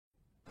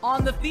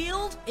On the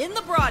field, in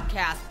the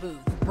broadcast booth,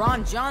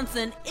 Ron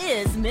Johnson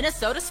is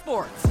Minnesota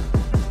sports.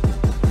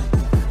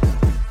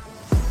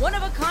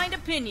 One-of-a-kind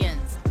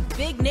opinions,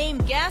 big-name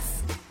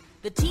guests,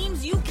 the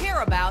teams you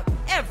care about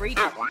every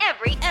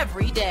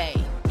day.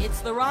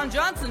 It's the Ron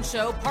Johnson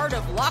Show, part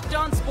of Locked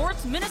On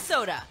Sports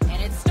Minnesota,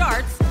 and it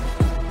starts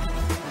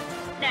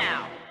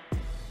now.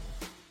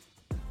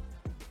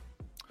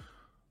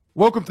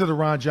 Welcome to the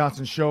Ron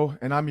Johnson Show,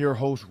 and I'm your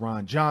host,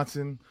 Ron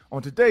Johnson.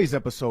 On today's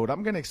episode,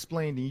 I'm going to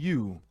explain to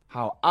you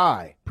how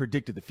I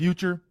predicted the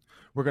future.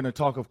 We're going to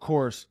talk, of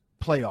course,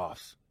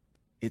 playoffs.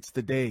 It's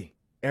the day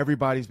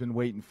everybody's been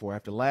waiting for.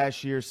 After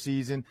last year's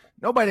season,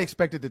 nobody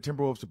expected the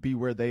Timberwolves to be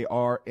where they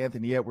are.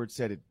 Anthony Edwards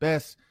said it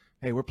best.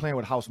 Hey, we're playing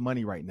with house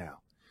money right now.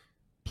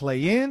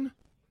 Play in,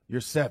 you're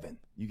 7.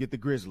 You get the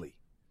Grizzly.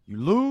 You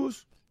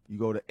lose, you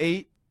go to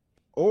 8,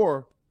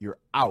 or you're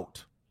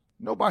out.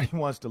 Nobody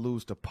wants to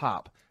lose to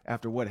Pop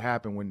after what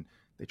happened when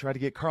they tried to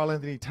get Karl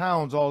Anthony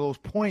Towns all those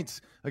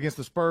points against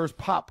the Spurs.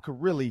 Pop could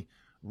really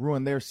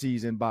ruin their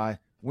season by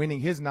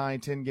winning his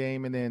 9-10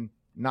 game and then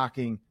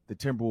knocking the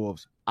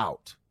Timberwolves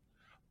out.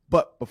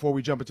 But before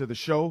we jump into the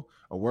show,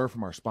 a word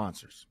from our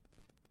sponsors.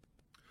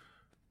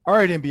 All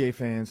right, NBA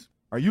fans,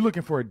 are you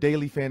looking for a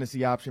daily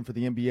fantasy option for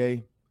the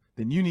NBA?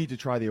 Then you need to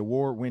try the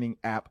award-winning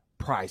app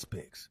Prize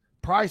Picks.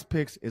 Prize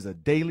Picks is a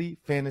daily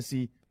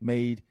fantasy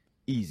made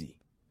easy.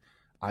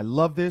 I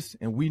love this,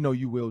 and we know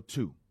you will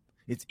too.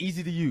 It's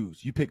easy to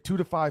use. You pick 2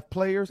 to 5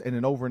 players and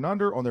an over and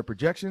under on their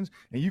projections,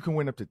 and you can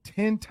win up to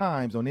 10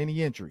 times on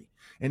any entry.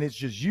 And it's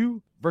just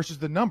you versus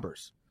the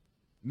numbers.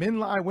 Men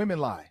lie, women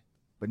lie,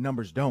 but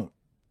numbers don't.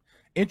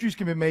 Entries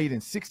can be made in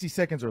 60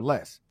 seconds or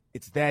less.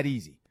 It's that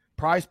easy.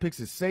 Prize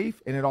Picks is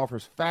safe, and it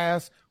offers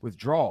fast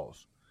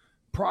withdrawals.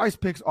 Prize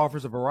Picks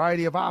offers a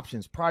variety of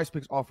options. Prize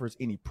Picks offers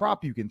any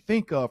prop you can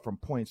think of, from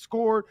points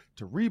scored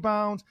to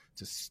rebounds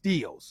to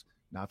steals.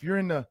 Now, if you're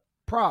in the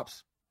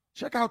props,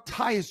 check out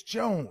Tyus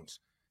Jones.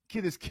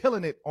 Kid is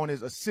killing it on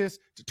his assist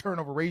to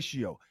turnover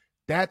ratio.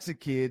 That's a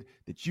kid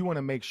that you want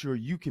to make sure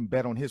you can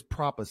bet on his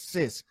prop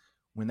assists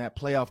when that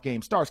playoff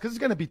game starts, because it's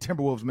going to be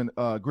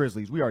Timberwolves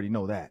Grizzlies. We already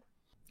know that.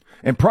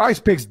 And Prize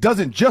Picks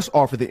doesn't just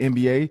offer the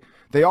NBA.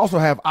 They also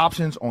have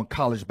options on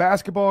college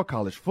basketball,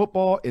 college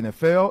football,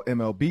 NFL,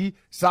 MLB,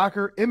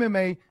 soccer,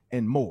 MMA,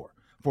 and more.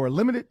 For a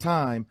limited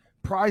time,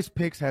 Prize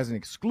Picks has an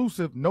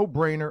exclusive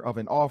no-brainer of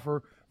an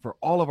offer for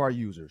all of our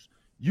users.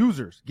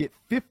 Users get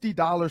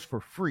 $50 for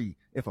free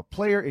if a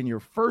player in your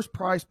first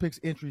Prize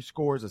Picks entry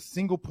scores a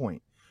single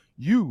point.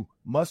 You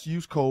must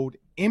use code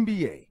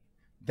NBA.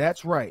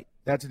 That's right.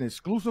 That's an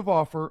exclusive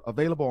offer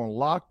available on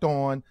Locked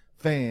On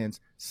Fans.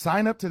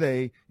 Sign up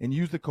today and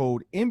use the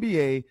code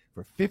NBA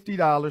for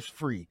 $50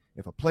 free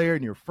if a player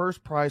in your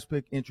first Prize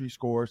Pick entry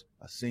scores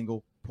a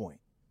single point.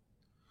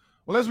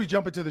 Well, as we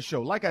jump into the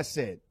show, like I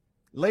said,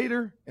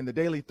 later in the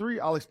Daily 3,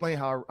 I'll explain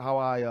how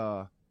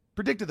I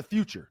predicted the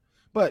future.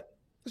 But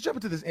let's jump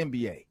into this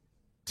NBA.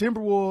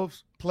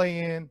 Timberwolves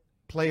play-in,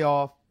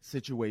 playoff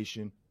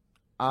situation.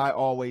 I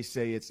always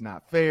say it's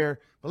not fair,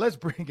 but let's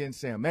bring in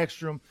Sam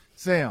Ekstrom.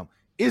 Sam,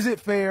 is it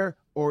fair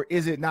or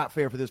is it not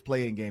fair for this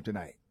play-in game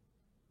tonight?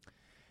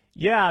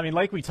 Yeah, I mean,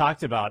 like we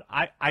talked about,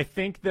 I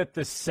think that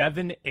the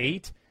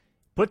 7-8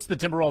 puts the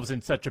Timberwolves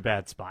in such a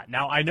bad spot.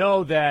 Now, I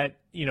know that,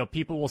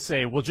 people will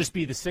say, well, just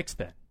be the 6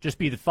 then. Just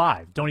be the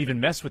 5. Don't even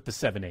mess with the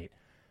 7-8.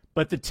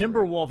 But the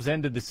Timberwolves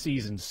ended the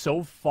season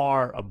so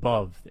far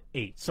above the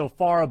 8, so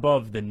far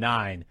above the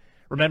 9.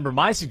 Remember,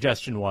 my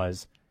suggestion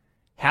was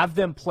have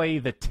them play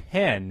the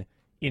 10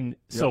 in. Yep.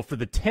 So for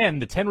the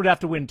 10 would have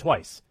to win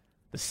twice.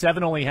 The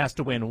 7 only has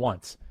to win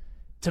once.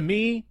 To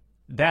me,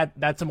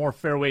 that's a more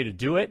fair way to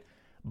do it.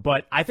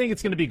 But I think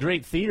it's going to be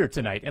great theater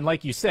tonight. And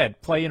like you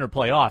said, play in or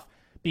play off.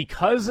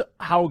 Because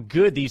how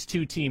good these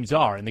two teams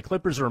are, and the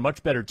Clippers are a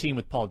much better team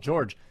with Paul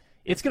George,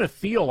 it's going to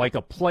feel like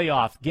a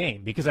playoff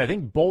game because I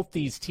think both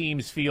these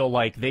teams feel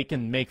like they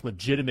can make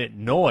legitimate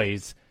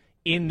noise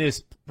in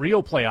this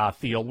real playoff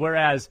field,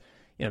 whereas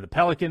the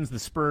Pelicans, the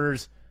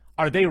Spurs,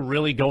 are they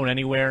really going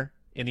anywhere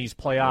in these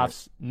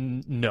playoffs?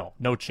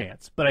 No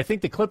chance. But I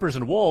think the Clippers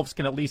and Wolves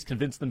can at least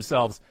convince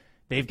themselves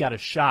they've got a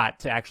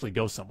shot to actually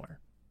go somewhere.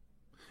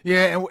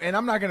 Yeah, and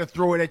I'm not going to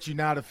throw it at you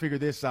now to figure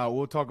this out.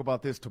 We'll talk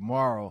about this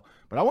tomorrow.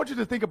 But I want you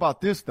to think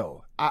about this,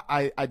 though.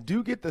 I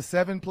do get the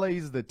 7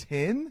 plays the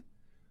 10,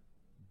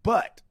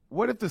 but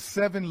what if the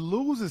 7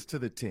 loses to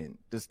the 10?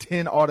 Does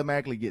 10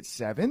 automatically get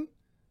 7?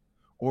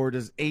 Or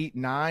does 8,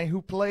 9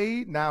 who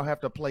played now have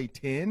to play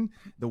 10?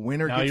 The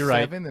winner gets 7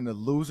 right. And the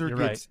loser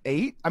gets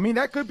 8? I mean,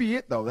 that could be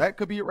it, though. That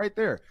could be it right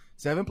there.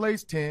 7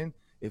 plays 10.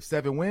 If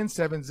 7 wins,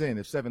 7's in.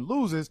 If 7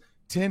 loses,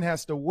 10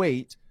 has to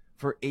wait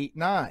for 8,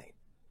 9.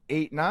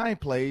 8, 9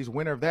 plays,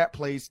 winner of that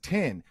plays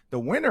 10. The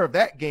winner of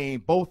that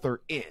game, both are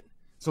in.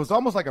 So it's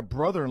almost like a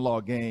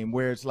brother-in-law game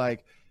where it's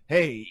like,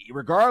 hey,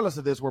 regardless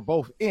of this, we're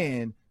both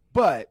in,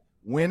 but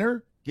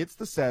winner gets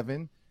the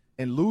 7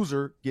 and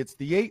loser gets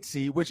the 8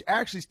 seed, which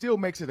actually still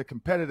makes it a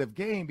competitive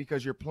game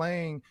because you're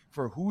playing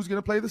for who's going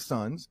to play the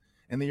Suns,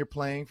 and then you're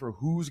playing for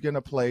who's going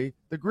to play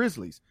the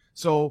Grizzlies.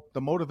 So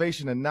the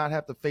motivation to not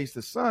have to face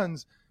the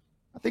Suns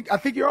I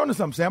think you're onto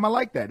something, Sam. I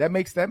like that. That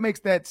makes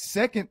that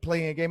second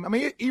play-in game. I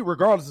mean,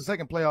 regardless, the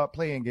second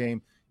play-in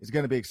game is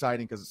going to be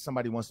exciting because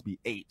somebody wants to be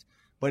 8.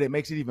 But it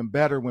makes it even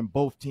better when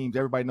both teams,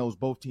 everybody knows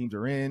both teams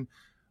are in.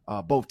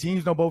 Both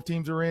teams know both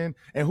teams are in.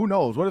 And who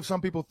knows? What if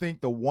some people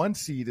think the 1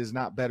 seed is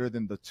not better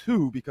than the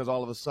 2 because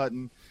all of a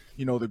sudden,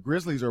 the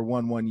Grizzlies are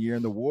 1 year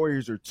and the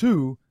Warriors are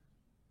 2.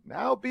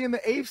 Now being the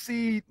 8th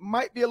seed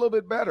might be a little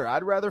bit better.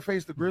 I'd rather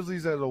face the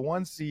Grizzlies as a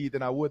 1 seed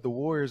than I would the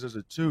Warriors as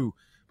a 2.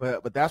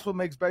 But that's what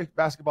makes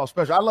basketball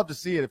special. I'd love to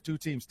see it if 2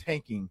 teams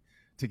tanking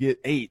to get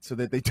 8 so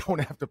that they don't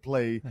have to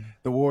play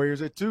the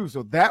Warriors at 2.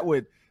 So that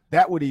would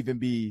even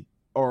be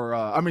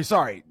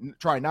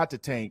try not to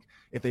tank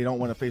if they don't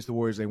want to face the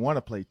Warriors. They want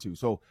to play 2.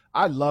 So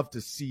I'd love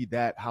to see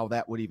how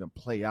that would even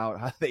play out,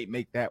 how they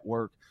make that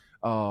work.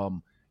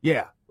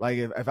 Like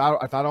if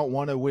I don't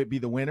want to be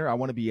the winner, I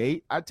want to be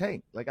 8, I'd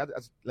tank. Like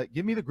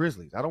give me the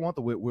Grizzlies. I don't want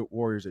the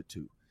Warriors at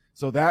 2.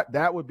 So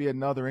that would be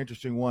another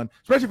interesting one,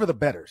 especially for the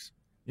bettors.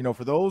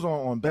 For those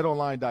on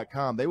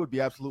betonline.com, they would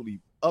be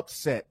absolutely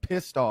upset,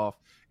 pissed off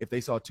if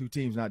they saw 2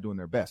 teams not doing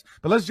their best.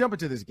 But let's jump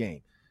into this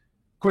game.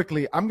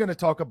 Quickly, I'm going to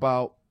talk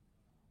about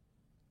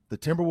the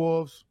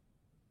Timberwolves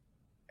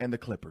and the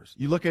Clippers.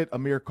 You look at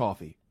Amir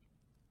Coffey,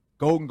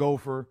 Golden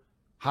Gopher,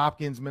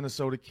 Hopkins,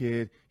 Minnesota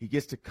kid. He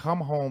gets to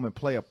come home and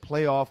play a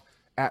playoff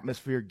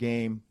atmosphere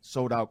game,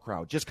 sold-out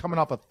crowd. Just coming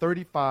off a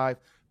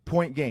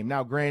 35-point game.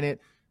 Now, granted,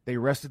 they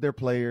rested their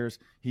players.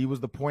 He was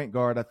the point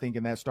guard, I think,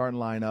 in that starting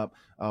lineup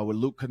with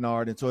Luke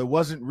Kennard. And so it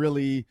wasn't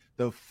really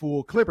the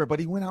full Clipper, but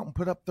he went out and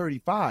put up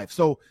 35.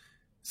 So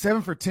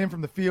 7 for 10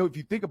 from the field. If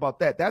you think about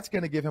that, that's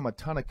going to give him a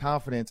ton of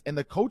confidence and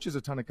the coaches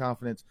a ton of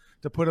confidence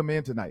to put him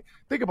in tonight.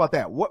 Think about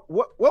that. What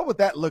would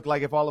that look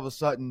like if all of a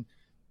sudden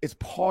it's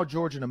Paul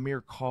George and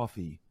Amir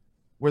Coffey,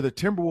 where the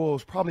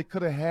Timberwolves probably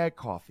could have had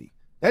Coffey?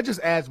 That just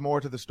adds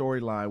more to the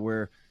storyline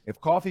where if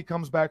Coffey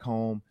comes back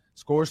home,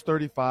 scores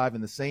 35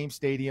 in the same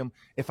stadium.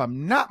 If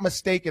I'm not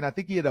mistaken, I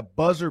think he had a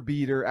buzzer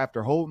beater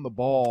after holding the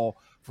ball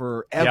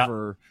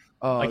forever.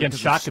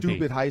 Against Shakopee.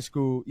 Stupid high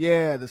school.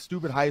 Yeah, the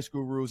stupid high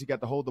school rules. He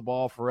got to hold the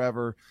ball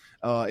forever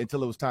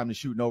until it was time to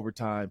shoot in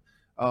overtime.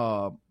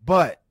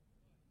 But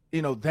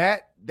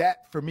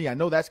that for me, I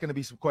know that's going to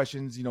be some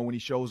questions, when he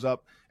shows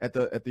up at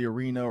the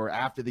arena or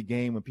after the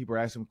game when people are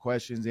asking him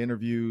questions,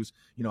 interviews,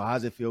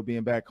 how's it feel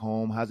being back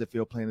home? How's it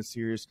feel playing a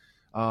serious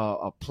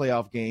a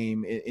playoff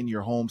game in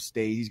your home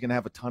state? He's going to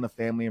have a ton of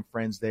family and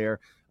friends there.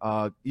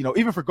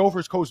 Even for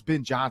Gophers coach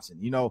Ben Johnson,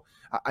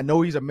 I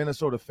know he's a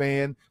Minnesota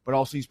fan, but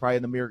also he's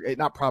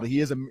probably he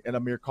is an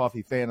Amir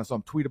Coffey fan. I saw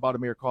him tweet about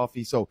Amir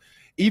Coffey. So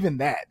even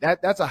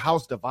that's a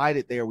house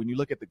divided there when you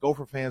look at the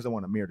Gopher fans that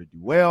want Amir to do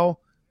well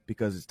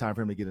because it's time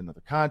for him to get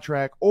another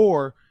contract.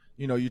 Or,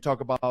 you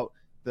talk about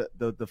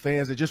the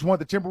fans that just want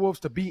the Timberwolves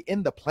to be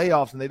in the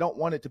playoffs and they don't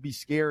want it to be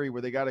scary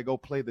where they got to go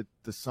play the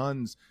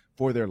Suns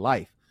for their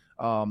life.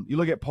 You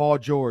look at Paul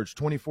George,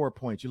 24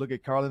 points. You look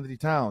at Karl-Anthony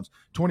Towns,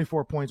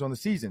 24 points on the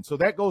season. So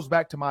that goes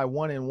back to my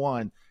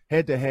 1-1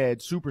 head-to-head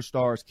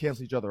superstars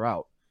cancel each other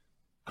out.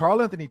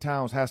 Karl-Anthony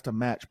Towns has to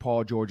match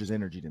Paul George's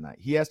energy tonight.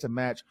 He has to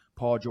match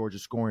Paul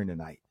George's scoring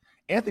tonight.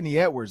 Anthony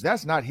Edwards,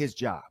 that's not his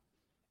job.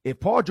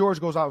 If Paul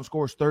George goes out and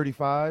scores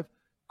 35,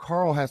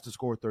 Karl has to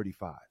score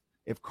 35.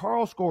 If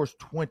Karl scores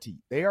 20,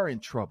 they are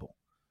in trouble.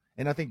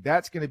 And I think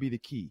that's going to be the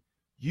key.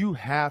 You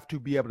have to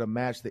be able to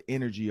match the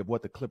energy of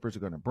what the Clippers are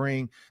going to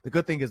bring. The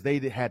good thing is they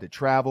had to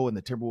travel and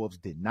the Timberwolves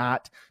did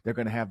not. They're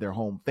going to have their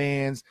home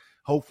fans.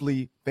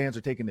 Hopefully fans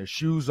are taking their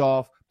shoes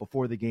off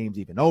before the game's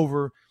even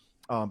over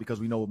because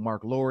we know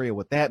Mark Laurie and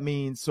what that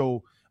means.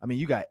 So,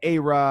 you got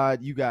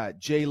A-Rod, you got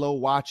J-Lo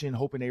watching,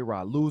 hoping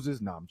A-Rod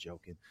loses. No, I'm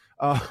joking.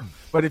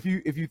 But if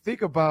you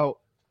think about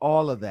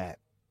all of that,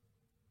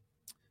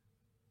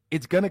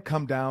 it's going to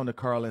come down to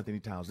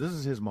Karl-Anthony Towns. This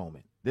is his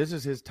moment. This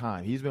is his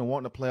time. He's been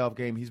wanting a playoff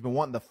game. He's been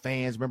wanting the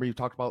fans. Remember, you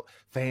talked about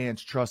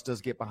fans, trust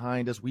us, get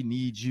behind us. We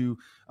need you.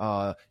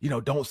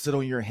 Don't sit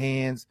on your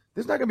hands.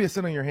 This is not going to be a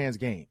sit on your hands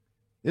game.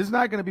 This is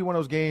not going to be one of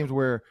those games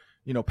where,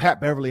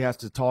 Pat Beverly has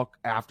to talk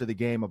after the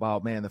game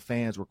about, man, the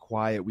fans were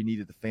quiet. We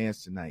needed the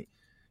fans tonight.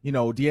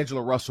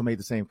 D'Angelo Russell made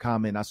the same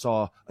comment. I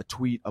saw a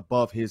tweet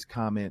above his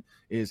comment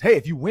is, hey,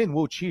 if you win,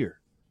 we'll cheer.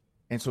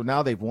 And so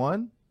now they've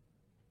won.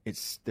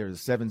 They're the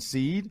 7th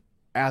seed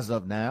as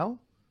of now.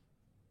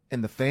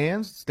 And the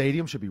fans,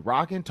 stadium should be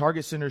rocking.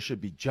 Target Center should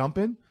be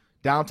jumping.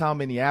 Downtown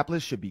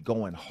Minneapolis should be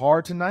going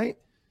hard tonight.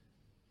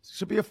 It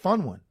should be a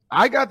fun one.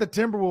 I got the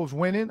Timberwolves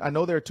winning. I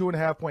know they're a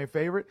 2.5-point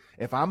favorite.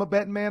 If I'm a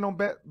betting man on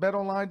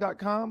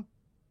betonline.com,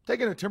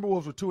 taking the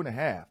Timberwolves with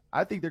 2.5.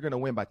 I think they're going to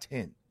win by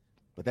 10.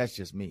 But that's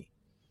just me.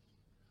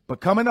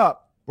 But coming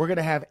up, we're going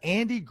to have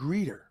Andy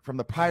Greeter from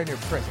the Pioneer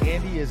Press.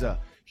 Andy is a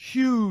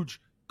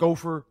huge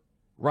Gopher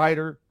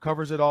writer,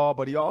 covers it all,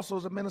 but he also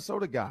is a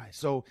Minnesota guy.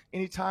 So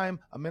anytime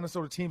a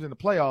Minnesota team's in the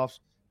playoffs,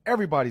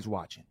 everybody's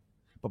watching.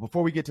 But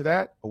before we get to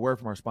that, a word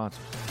from our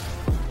sponsors.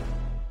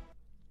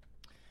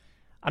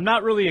 I'm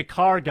not really a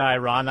car guy,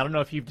 Ron. I don't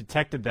know if you've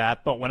detected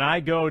that, but when I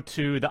go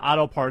to the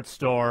auto parts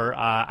store,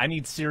 I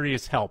need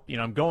serious help.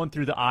 I'm going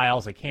through the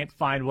aisles. I can't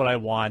find what I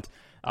want.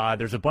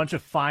 There's a bunch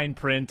of fine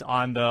print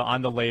on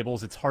the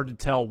labels. It's hard to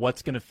tell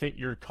what's going to fit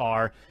your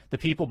car. The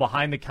people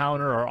behind the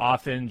counter are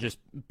often just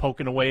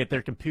poking away at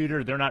their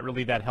computer. They're not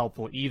really that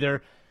helpful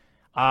either.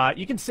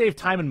 You can save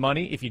time and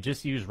money if you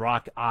just use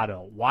Rock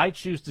Auto. Why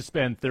choose to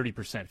spend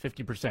 30%,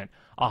 50%,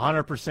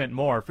 100%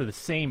 more for the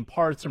same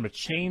parts from a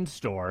chain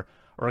store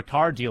or a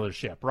car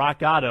dealership?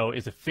 Rock Auto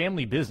is a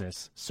family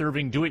business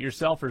serving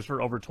do-it-yourselfers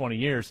for over 20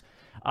 years.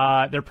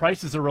 Their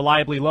prices are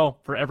reliably low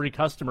for every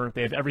customer.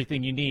 They have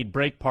everything you need: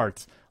 brake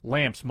parts,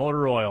 lamps,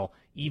 motor oil,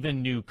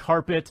 even new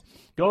carpet.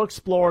 Go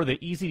explore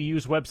the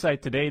easy-to-use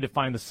website today to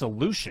find the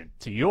solution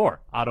to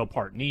your auto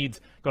part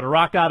needs. Go to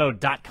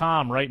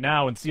rockauto.com right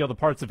now and see all the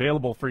parts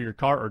available for your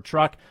car or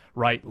truck.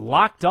 Write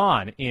Locked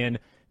On in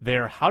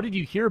their How Did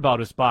You Hear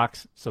About Us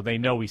box so they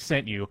know we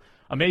sent you.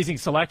 Amazing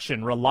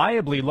selection,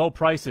 reliably low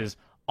prices,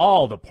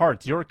 all the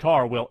parts your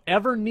car will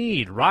ever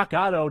need.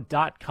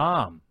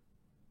 rockauto.com.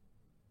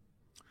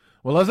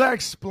 Well, as I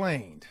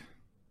explained,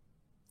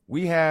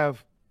 we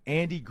have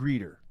Andy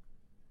Greeter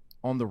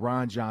on the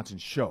Ron Johnson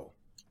Show.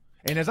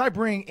 And as I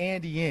bring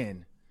Andy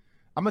in,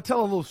 I'm going to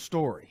tell a little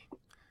story.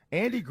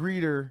 Andy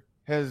Greeter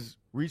has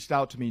reached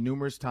out to me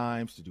numerous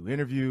times to do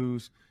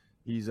interviews.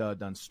 He's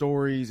done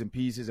stories and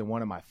pieces and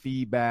wanted my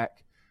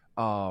feedback.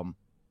 And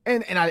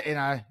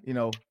I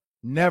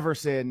never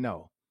said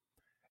no.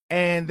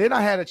 And then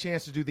I had a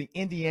chance to do the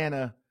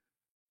Indiana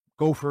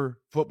Gopher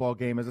football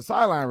game as a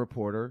sideline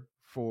reporter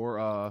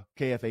for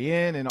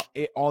KFAN and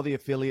all the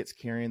affiliates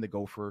carrying the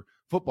Gopher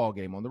football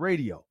game on the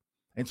radio.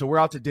 And so we're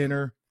out to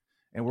dinner,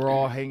 and we're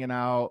all hanging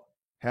out,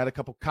 had a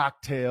couple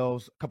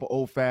cocktails, a couple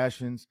old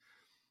fashions.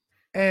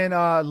 And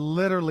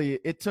literally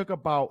it took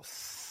about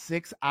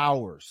 6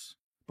 hours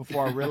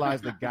before I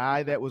realized the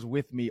guy that was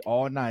with me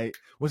all night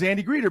was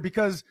Andy Greeter.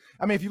 Because,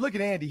 I mean, if you look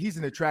at Andy, he's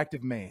an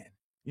attractive man.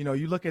 You know,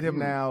 you look at him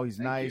now, he's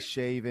nice,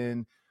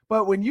 shaven.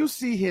 But when you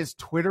see his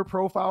Twitter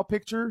profile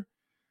picture,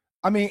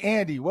 I mean,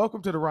 Andy,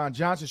 welcome to the Ron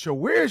Johnson Show.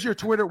 Where is your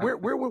Twitter?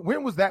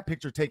 When was that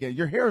picture taken?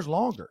 Your hair is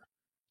longer.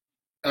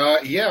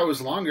 Yeah, it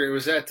was longer. It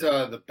was at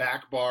the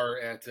back bar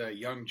at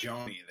Young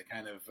Joni, the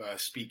kind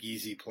of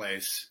speakeasy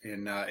place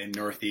in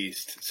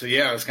Northeast. So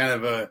yeah, it was kind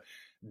of a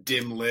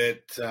dim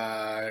lit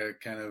kind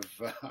of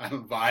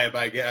vibe,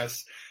 I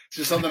guess. It's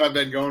just something I've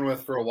been going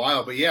with for a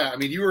while. But yeah, I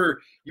mean, you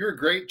were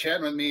great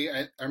chatting with me.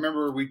 I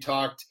remember we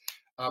talked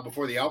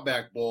before the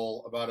Outback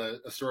Bowl about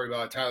a story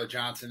about Tyler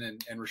Johnson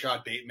and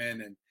Rashad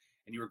Bateman, and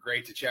you were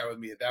great to chat with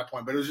me at that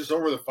point. But it was just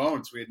over the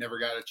phone, so we had never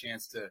got a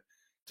chance to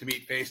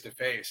meet face to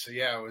face. So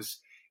yeah, it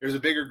was a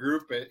bigger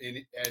group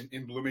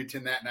in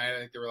Bloomington that night. I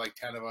think there were like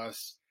 10 of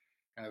us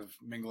kind of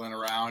mingling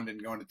around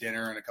and going to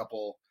dinner and a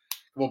couple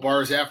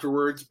bars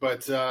afterwards.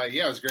 But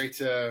yeah, it was great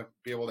to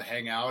be able to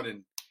hang out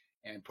and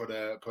put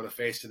a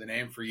face to the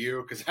name for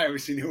you, because I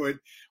obviously knew what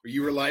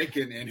you were like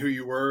and who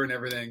you were and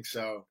everything.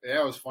 So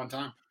yeah, it was a fun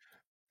time.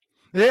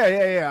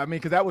 Yeah. I mean,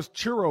 because that was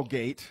Churro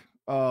Gate,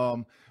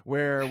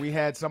 where we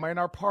had somebody in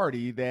our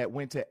party that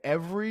went to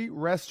every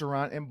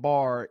restaurant and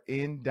bar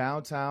in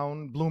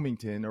downtown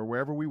Bloomington or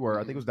wherever we were.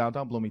 I think it was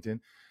downtown Bloomington,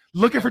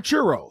 looking for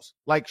churros.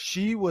 Like,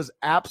 she was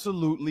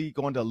absolutely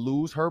going to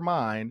lose her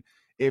mind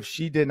if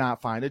she did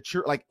not find a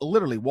churro. Like,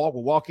 literally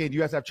walk in. Do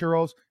you guys have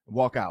churros?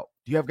 Walk out.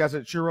 Do you have guys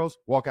have churros?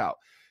 Walk out.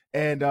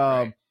 And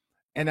Right.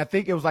 and I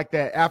think it was like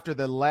that after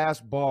the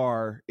last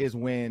bar is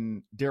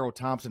when Daryl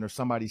Thompson or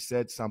somebody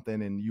said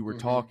something and you were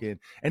talking.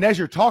 And as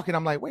you're talking,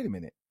 I'm like, wait a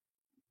minute.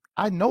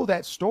 I know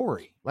that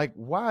story. Like,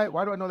 why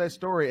do I know that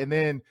story? And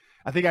then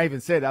I think I even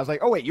said, I was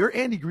like, oh, wait, you're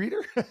Andy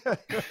Greeter?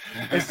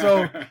 And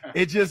so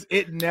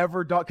it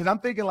never dawned, because I'm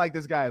thinking like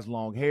this guy has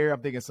long hair.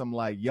 I'm thinking some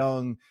like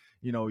young,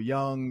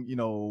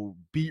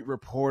 beat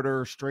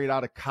reporter straight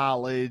out of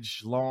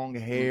college, long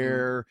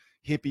hair,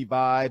 hippie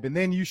vibe. And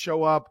then you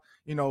show up,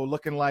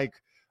 looking like,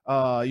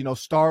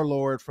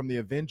 Star-Lord from the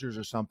Avengers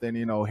or something,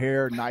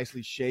 hair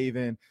nicely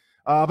shaven.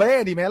 But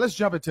Andy, man, let's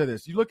jump into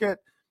this. You look at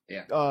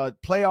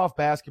playoff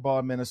basketball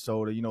in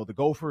Minnesota. The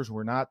Gophers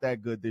were not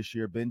that good this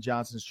year. Ben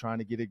Johnson's trying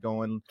to get it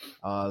going.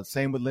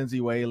 Same with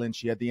Lindsay Whalen.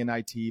 She had the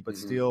NIT, but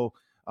still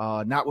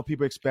not what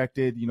people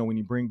expected, when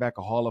you bring back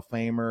a Hall of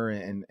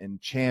Famer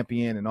and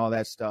champion and all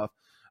that stuff.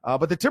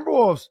 But the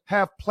Timberwolves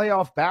have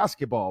playoff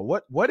basketball.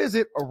 What is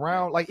it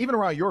around, like even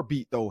around your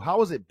beat though? How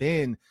has it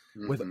been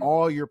with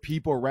all your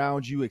people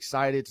around you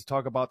excited to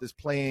talk about this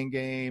playing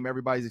game?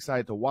 Everybody's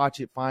excited to watch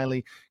it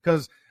finally,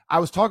 because I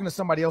was talking to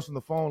somebody else on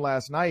the phone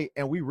last night,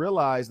 and we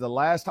realized the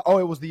last time,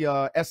 it was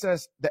the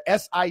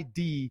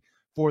SID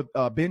for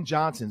Ben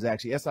Johnson's,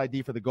 actually,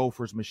 SID for the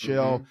Gophers,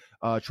 Michelle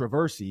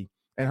Traversy,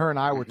 and her and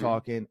I were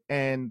talking.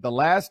 And the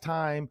last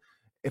time,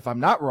 if I'm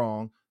not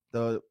wrong,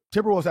 the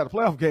Timberwolves had a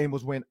playoff game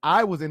was when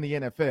I was in the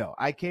NFL.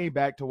 I came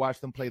back to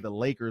watch them play the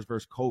Lakers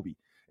versus Kobe.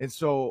 And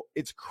so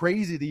it's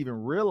crazy to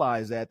even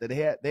realize that they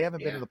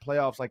haven't been to the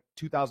playoffs like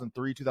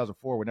 2003,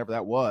 2004, whenever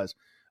that was.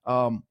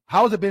 How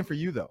has it been for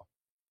you, though?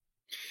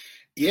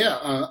 Yeah,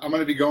 I'm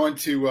going to be going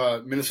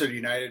to Minnesota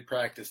United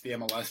practice, the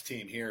MLS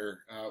team here,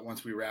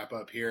 once we wrap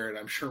up here. And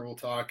I'm sure we'll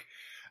talk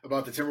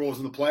about the Timberwolves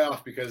in the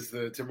playoff, because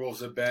the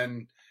Timberwolves have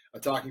been a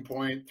talking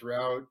point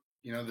throughout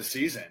the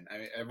season. I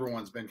mean,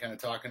 everyone's been kind of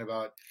talking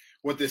about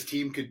what this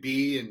team could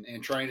be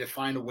and trying to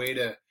find a way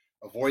to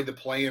avoid the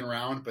play-in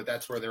round, but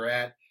that's where they're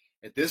at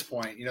this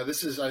point.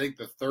 This is, I think,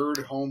 the third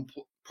home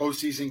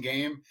postseason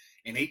game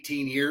in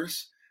 18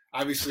 years.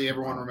 Obviously,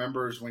 everyone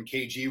remembers when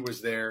KG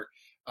was there.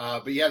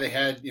 But yeah, they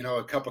had,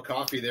 a cup of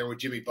coffee there with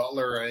Jimmy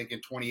Butler, I think in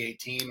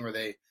 2018, where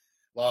they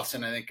lost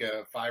in, I think,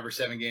 a 5 or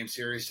 7 game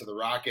series to the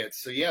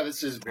Rockets. So yeah,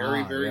 this is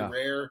very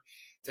rare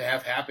to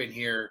have happen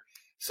here.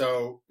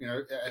 So,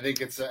 I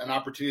think it's an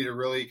opportunity to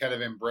really kind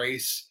of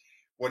embrace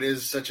what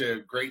is such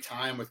a great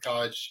time with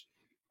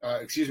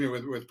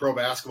with pro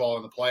basketball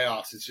in the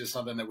playoffs. It's just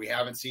something that we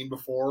haven't seen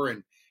before.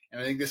 And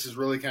I think this is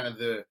really kind of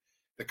the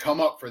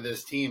come up for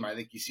this team. I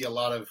think you see a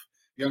lot of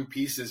young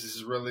pieces. This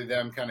is really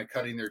them kind of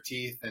cutting their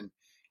teeth and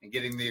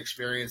getting the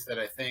experience that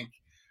I think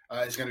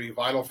is going to be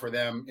vital for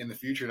them in the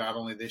future, not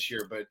only this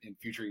year, but in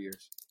future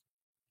years.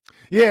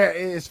 Yeah,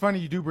 it's funny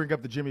you do bring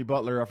up the Jimmy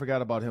Butler. I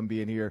forgot about him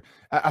being here.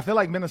 I feel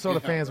like Minnesota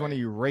fans want to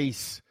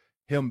erase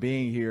him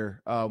being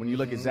here. When you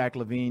look at Zach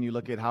LaVine, you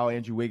look at how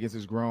Andrew Wiggins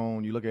has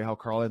grown, you look at how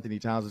Karl Anthony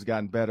Towns has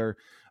gotten better.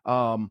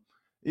 I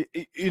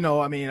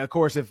mean, of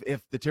course, if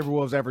the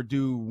Timberwolves ever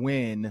do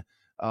win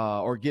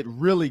or get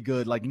really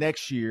good, like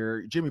next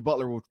year, Jimmy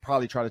Butler will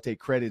probably try to take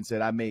credit and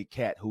said, I made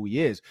Cat who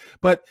he is.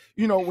 But,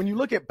 when you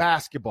look at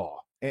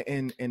basketball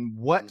and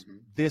what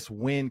this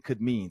win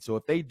could mean. So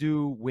if they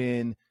do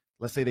win,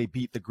 let's say they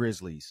beat the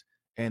Grizzlies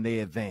and they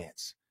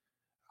advance,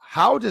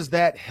 how does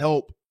that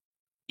help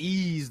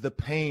ease the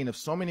pain of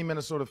so many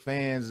Minnesota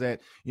fans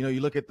that, you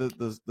look at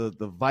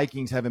the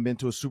Vikings haven't been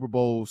to a Super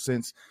Bowl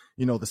since,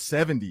 the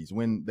 70s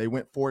when they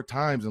went 4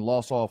 times and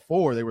lost all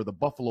 4. They were the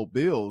Buffalo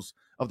Bills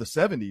of the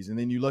 70s. And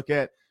then you look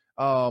at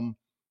the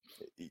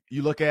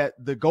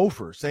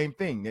Gophers, same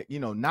thing,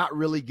 not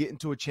really getting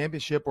to a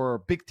championship or a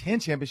Big Ten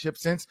championship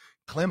since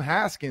Clem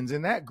Haskins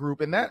in that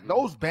group. And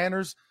those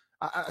banners,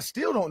 I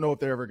still don't know if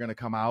they're ever going to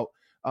come out.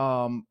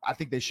 I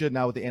think they should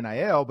now with the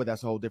NIL, but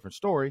that's a whole different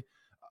story.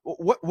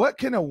 What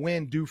can a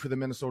win do for the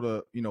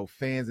Minnesota,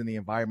 fans and the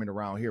environment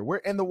around here?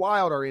 And the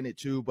Wild are in it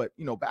too, but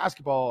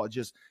basketball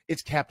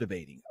it's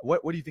captivating.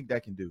 What do you think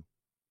that can do?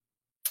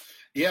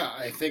 Yeah,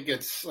 I think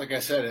it's, like I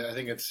said, I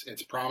think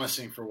it's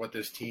promising for what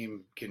this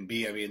team can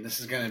be. I mean, this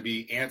is going to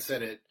be, Ant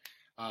said it,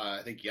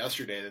 I think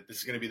yesterday, that this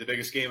is going to be the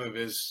biggest game of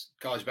his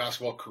college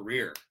basketball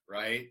career,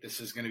 right? This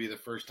is going to be the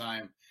first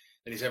time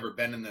that he's ever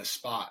been in this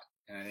spot.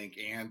 And I think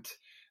Ant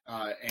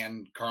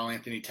and Karl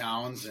Anthony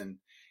Towns and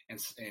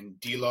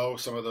D'Lo,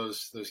 some of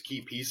those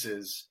key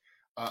pieces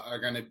are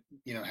going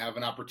to, have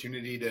an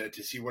opportunity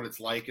to see what it's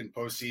like in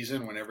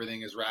postseason when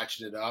everything is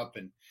ratcheted up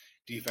and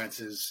defense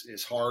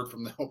is hard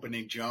from the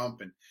opening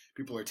jump and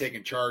people are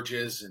taking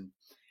charges and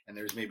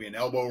there's maybe an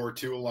elbow or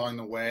two along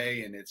the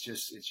way. And it's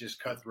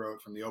just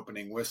cutthroat from the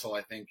opening whistle.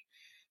 I think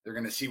they're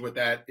going to see what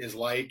that is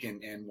like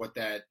and what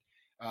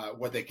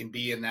they can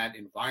be in that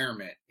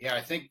environment. Yeah,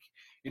 I think,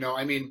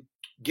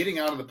 getting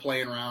out of the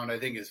play-in round, I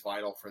think, is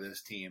vital for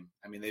this team.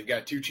 I mean, they've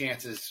got 2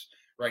 chances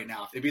right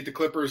now. If they beat the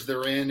Clippers,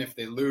 they're in. If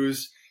they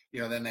lose,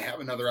 then they have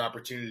another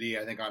opportunity,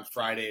 I think, on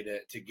Friday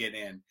to get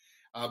in.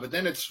 But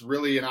then it's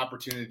really an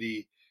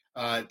opportunity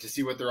to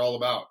see what they're all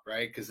about,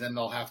 right? Because then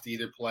they'll have to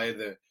either play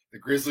the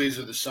Grizzlies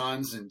or the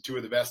Suns, and 2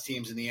 of the best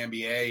teams in the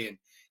NBA, and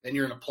then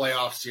you're in a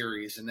playoff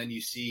series, and then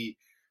you see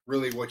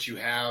really what you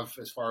have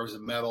as far as a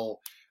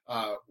medal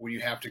when you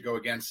have to go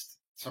against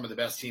some of the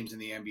best teams in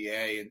the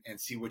NBA and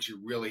see what you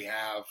really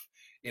have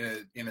in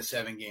a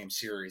 7-game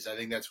series. I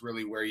think that's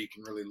really where you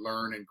can really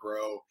learn and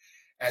grow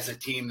as a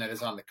team that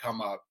is on the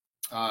come up.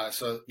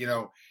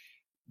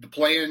 The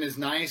play-in is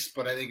nice,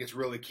 but I think it's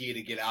really key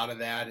to get out of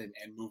that and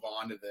move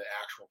on to the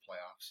actual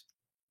playoffs.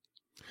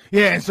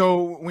 Yeah, and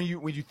so when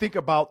you think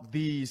about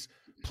these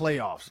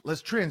playoffs,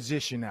 let's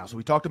transition now. So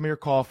we talked to Amir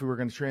Coffey. We're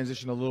going to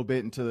transition a little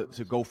bit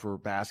to Gopher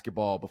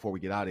basketball before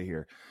we get out of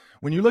here.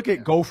 When you look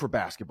at Gopher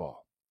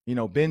basketball,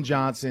 Ben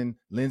Johnson,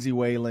 Lindsey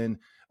Whalen,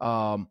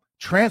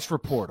 transfer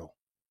portal.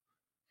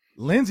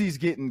 Lindsey's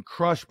getting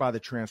crushed by the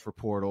transfer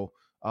portal.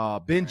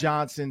 Ben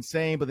Johnson,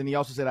 same, but then he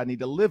also said, I need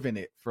to live in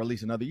it for at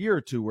least another year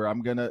or 2 where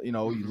I'm going to,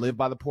 you live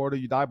by the portal,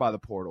 you die by the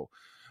portal.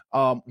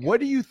 What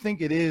do you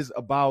think it is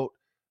about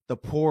the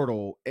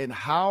portal and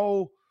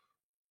how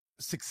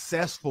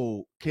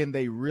successful can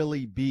they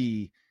really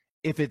be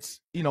if it's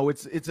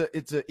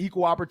an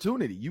equal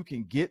opportunity? You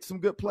can get some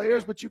good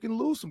players, but you can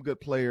lose some good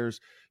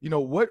players.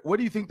 What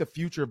do you think the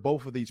future of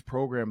both of these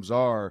programs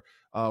are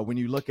when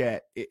you look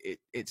at it?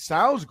 It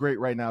sounds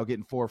great right now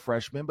getting 4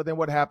 freshmen, but then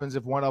what happens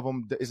if one of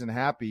them isn't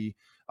happy,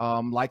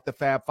 like the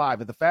Fab Five?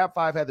 If the Fab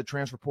Five had the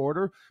transfer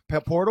portal,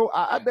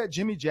 I bet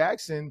Jimmy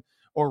Jackson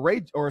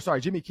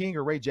Jimmy King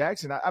or Ray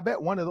Jackson, I bet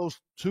one of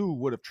those 2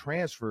 would have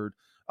transferred,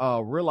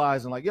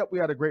 realizing like, yep, we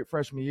had a great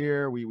freshman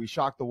year. We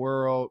shocked the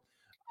world.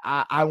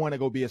 I want to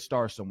go be a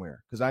star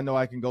somewhere because I know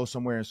I can go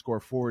somewhere and score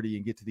 40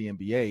 and get to the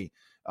NBA.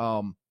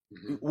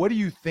 What do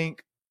you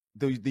think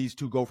these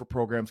 2 Gopher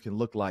programs can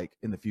look like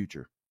in the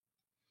future?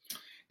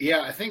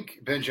 Yeah, I think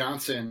Ben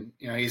Johnson,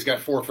 he's got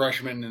 4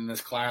 freshmen in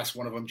this class.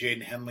 One of them,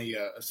 Jaden Henley,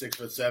 a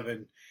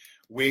 6'7"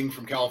 wing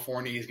from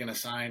California. He's going to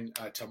sign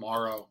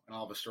tomorrow, and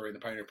I'll have a story in the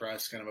Pioneer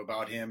Press kind of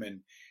about him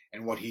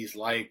and what he's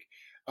like.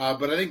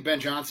 But I think Ben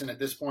Johnson at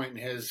this point in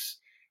his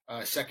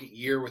second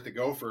year with the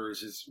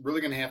Gophers is really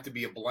going to have to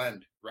be a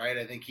blend, right?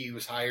 I think he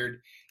was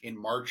hired in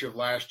March of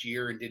last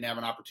year and didn't have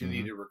an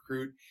opportunity to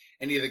recruit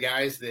any of the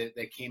guys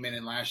that came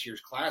in last year's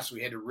class.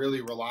 We had to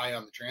really rely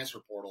on the transfer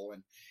portal.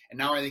 And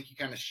now I think you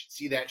kind of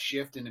see that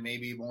shift into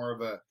maybe more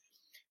of a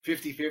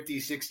 50-50,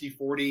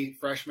 60-40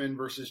 freshman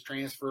versus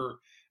transfer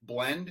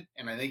blend.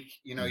 And I think,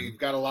 you've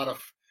got a lot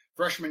of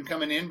freshmen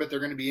coming in, but they're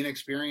going to be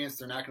inexperienced.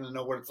 They're not going to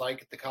know what it's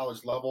like at the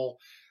college level.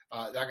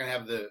 They're not going to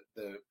have the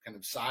kind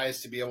of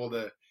size to be able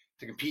to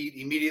compete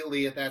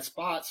immediately at that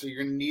spot. So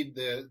you're going to need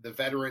the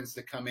veterans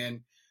to come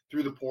in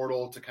through the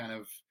portal to kind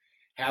of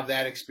have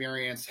that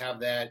experience, have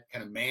that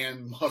kind of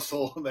man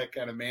muscle, that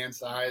kind of man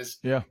size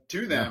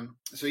to them.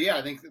 Yeah. So,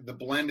 I think the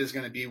blend is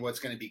going to be what's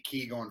going to be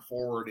key going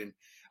forward. And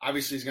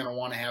obviously he's going to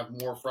want to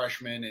have more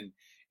freshmen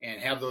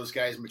and have those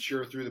guys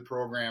mature through the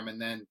program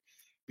and then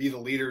be the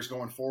leaders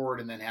going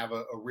forward and then have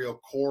a real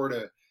core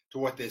to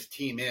what this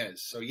team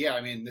is. So,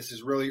 this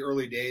is really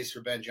early days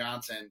for Ben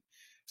Johnson.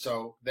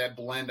 So that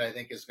blend, I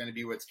think, is going to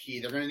be what's key.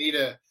 They're going to need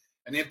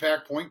an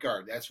impact point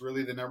guard. That's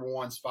really the number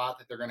one spot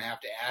that they're going to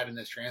have to add in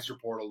this transfer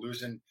portal.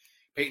 Losing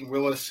Peyton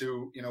Willis,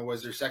 who,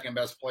 was their second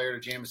best player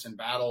to Jamison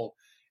Battle,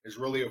 is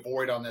really a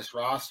void on this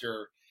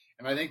roster.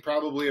 And I think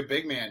probably a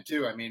big man,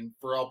 too.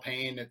 Pharrell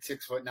Payne at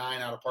 6'9"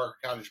 out of Parker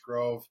Cottage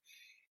Grove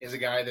is a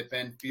guy that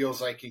Ben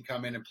feels like can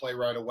come in and play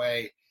right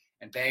away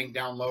and bang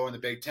down low in the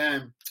Big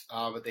Ten,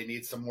 but they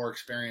need some more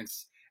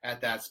experience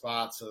at that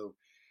spot. So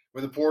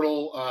with the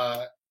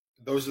portal,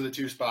 those are the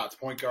two spots,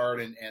 point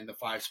guard and the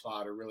 5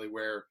 spot are really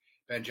where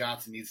Ben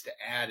Johnson needs to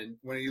add. And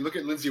when you look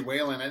at Lindsay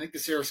Whalen, I think the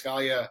Sarah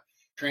Scalia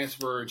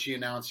transfer, and she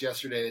announced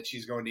yesterday that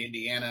she's going to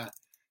Indiana.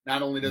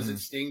 Not only does it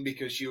sting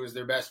because she was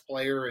their best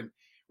player and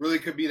really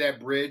could be that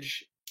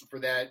bridge for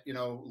that,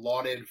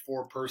 lauded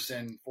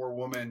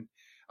 4-woman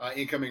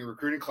incoming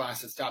recruiting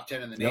class that's top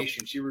 10 in the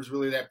nation. She was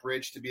really that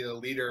bridge to be the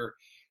leader.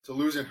 So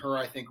losing her,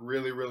 I think,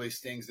 really, really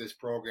stings this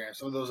program.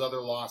 Some of those other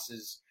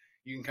losses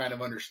you can kind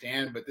of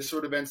understand, but this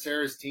would have been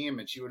Sarah's team,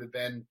 and she would have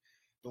been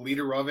the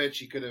leader of it.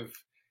 She could have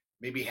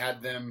maybe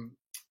had them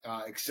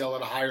excel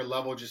at a higher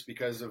level just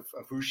because of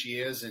who she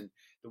is and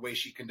the way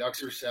she conducts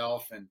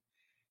herself. And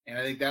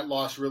I think that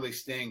loss really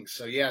stings.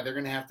 So, they're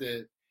going to have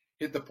to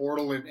hit the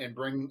portal and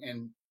bring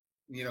and,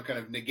 kind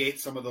of negate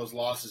some of those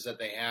losses that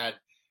they had,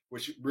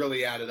 which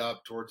really added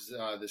up towards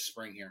this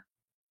spring here.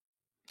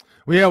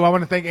 Well, I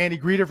want to thank Andy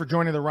Greeter for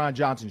joining the Ron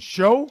Johnson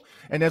Show.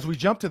 And as we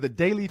jump to the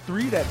Daily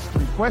 3, that's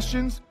 3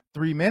 questions,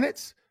 3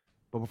 minutes.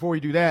 But before we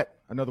do that,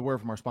 another word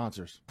from our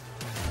sponsors.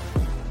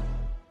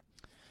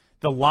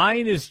 The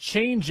line is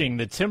changing.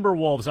 The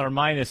Timberwolves are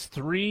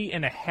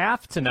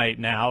 -3.5 tonight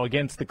now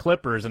against the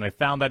Clippers, and I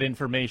found that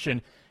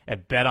information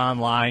at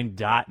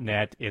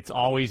betonline.net. It's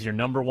always your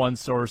number one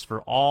source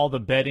for all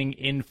the betting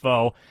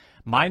info.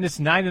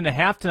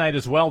 -9.5 tonight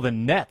as well. The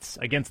Nets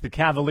against the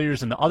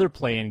Cavaliers in the other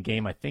play-in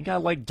game. I think I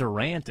like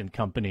Durant and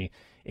company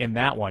in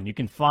that one. You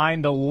can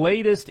find the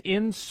latest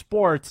in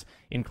sports,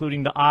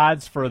 including the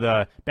odds for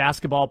the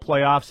basketball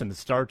playoffs and the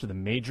start of the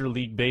Major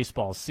League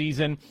Baseball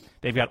season.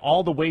 They've got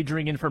all the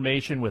wagering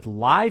information with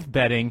live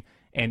betting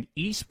and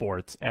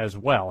esports as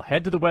well.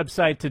 Head to the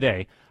website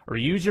today or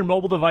use your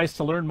mobile device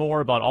to learn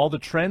more about all the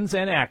trends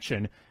and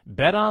action.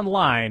 Bet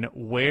online,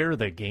 where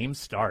the game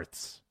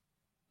starts.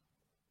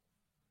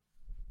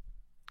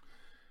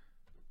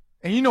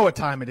 And you know what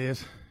time it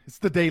is. It's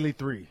the Daily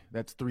 3.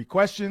 That's 3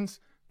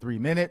 questions, 3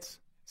 minutes.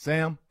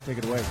 Sam, take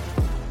it away.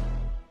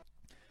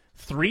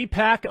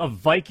 3-pack of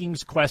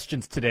Vikings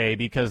questions today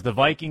because the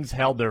Vikings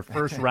held their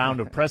first round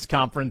of press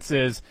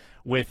conferences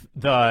with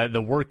the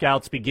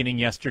workouts beginning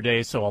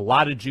yesterday, so a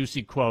lot of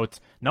juicy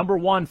quotes. Number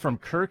 1 from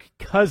Kirk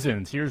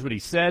Cousins. Here's what he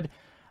said.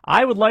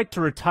 I would like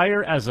to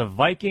retire as a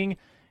Viking,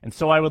 and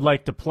so I would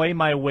like to play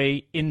my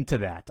way into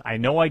that. I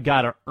know I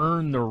got to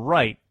earn the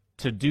right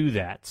to do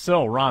that.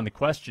 So, Ron, the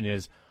question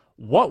is,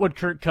 what would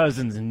Kirk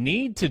Cousins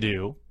need to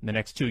do in the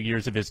next 2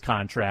 years of his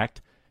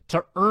contract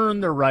to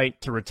earn the right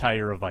to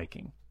retire a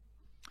Viking?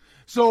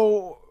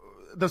 So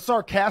the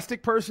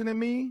sarcastic person in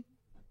me,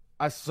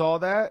 I saw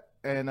that,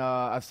 and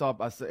I saw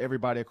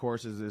everybody, of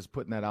course, is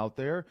putting that out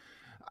there.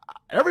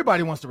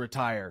 Everybody wants to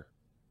retire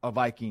a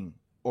Viking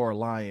or a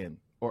Lion,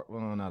 or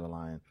well, not a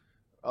Lion,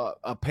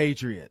 a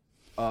Patriot,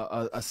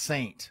 a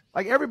Saint.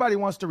 Like everybody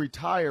wants to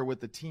retire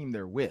with the team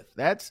they're with.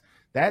 That's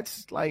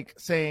like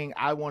saying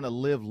I want to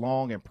live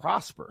long and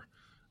prosper.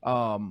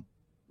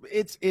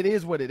 It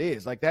is what it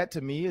is. Like that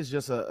to me is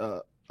just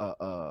a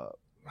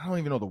I don't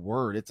even know the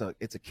word. It's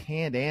a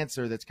canned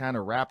answer that's kind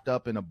of wrapped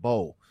up in a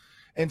bow.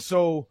 And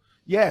so,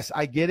 yes,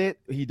 I get it.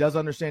 He does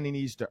understand he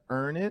needs to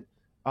earn it.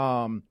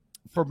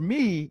 For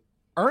me,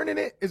 earning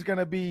it is going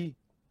to be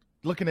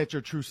looking at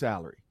your true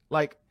salary.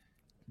 Like,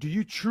 do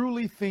you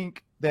truly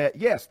think that,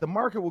 yes, the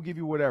market will give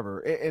you whatever.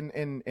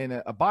 And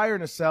a buyer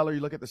and a seller,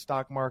 you look at the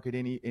stock market,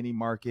 any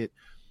market,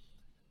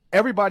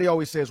 everybody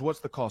always says,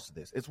 what's the cost of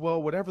this? It's,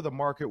 well, whatever the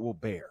market will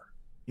bear,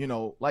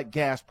 like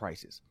gas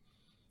prices.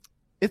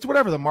 it's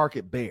whatever the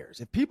market bears.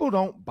 If people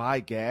don't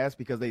buy gas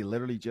because they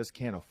literally just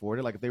can't afford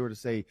it, like if they were to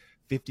say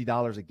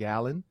 $50 a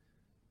gallon,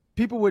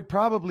 people would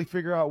probably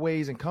figure out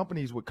ways, and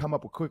companies would come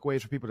up with quick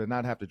ways for people to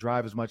not have to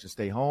drive as much and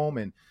stay home.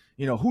 And,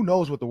 who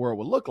knows what the world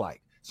will look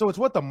like. So it's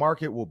what the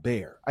market will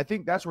bear. I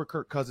think that's where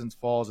Kirk Cousins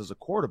falls as a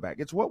quarterback.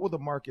 It's what will the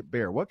market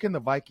bear? What can the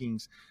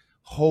Vikings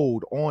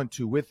hold on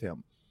to with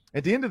him?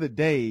 At the end of the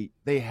day,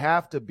 they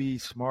have to be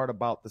smart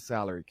about the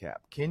salary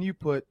cap. Can you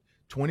put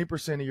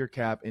 20% of your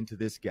cap into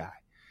this guy?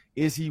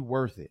 Is he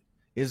worth it?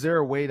 Is there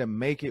a way to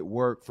make it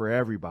work for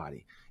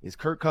everybody? Is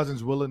Kirk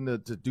Cousins willing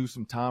to do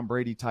some Tom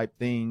Brady type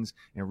things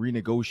and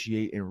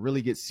renegotiate and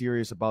really get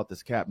serious about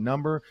this cap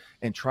number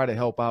and try to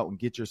help out and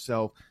get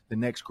yourself the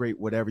next great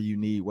whatever you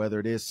need, whether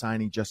it is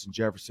signing Justin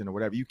Jefferson or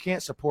whatever? You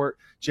can't support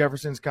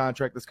Jefferson's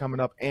contract that's coming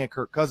up and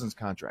Kirk Cousins'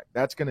 contract.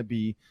 That's going to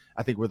be,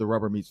 I think, where the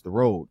rubber meets the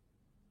road.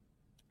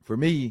 For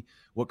me,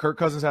 what Kirk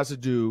Cousins has to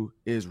do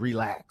is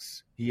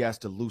relax. He has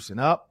to loosen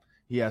up.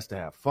 He has to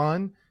have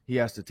fun. He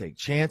has to take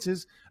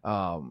chances.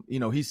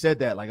 He said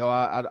that like,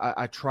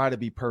 I try to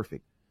be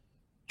perfect.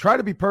 Try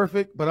to be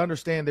perfect, but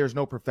understand there's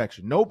no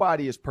perfection.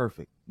 Nobody is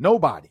perfect.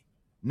 Nobody.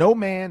 No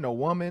man, no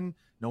woman,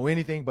 no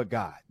anything but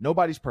God.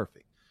 Nobody's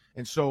perfect.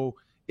 And so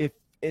if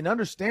in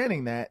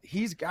understanding that,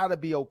 he's got to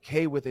be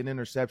okay with an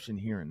interception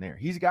here and there.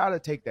 He's got to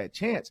take that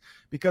chance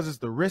because it's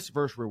the risk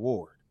versus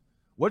reward.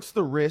 What's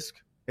the risk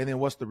and then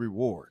what's the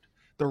reward?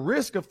 The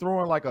risk of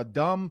throwing like a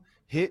dumb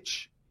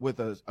hitch with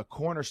a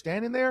corner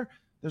standing there,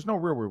 there's no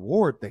real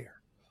reward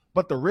there.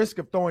 But the risk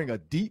of throwing a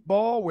deep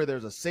ball where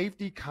there's a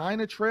safety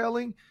kind of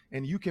trailing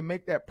and you can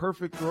make that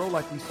perfect throw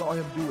like we saw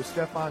him do with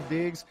Stephon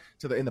Diggs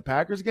in the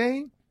Packers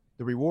game,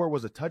 the reward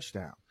was a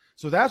touchdown.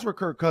 So that's where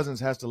Kirk Cousins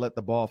has to let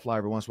the ball fly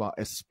every once in a while,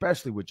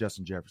 especially with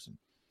Justin Jefferson.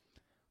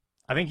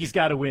 I think he's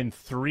got to win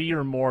 3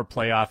 or more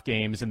playoff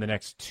games in the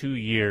next 2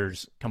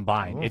 years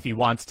combined if he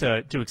wants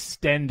to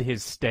extend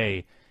his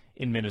stay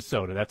in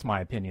Minnesota. That's my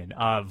opinion.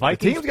 Vikings the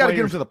team's got to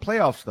get him to the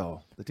playoffs,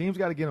 though. The team's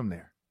got to get him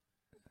there.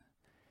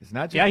 It's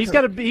not just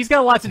he's got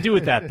a lot to do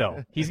with that,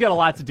 though. He's got a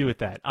lot to do with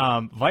that.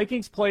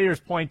 Vikings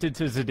players pointed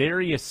to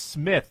Zadarius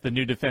Smith, the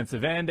new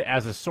defensive end,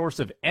 as a source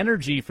of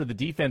energy for the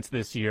defense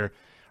this year.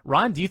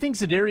 Ron, do you think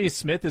Zadarius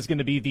Smith is going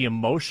to be the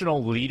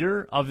emotional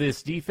leader of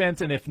this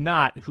defense? And if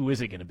not, who is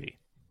it going to be?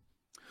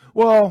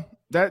 Well,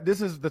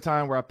 this is the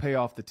time where I pay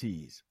off the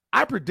tease.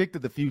 I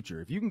predicted the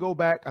future. If you can go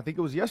back, I think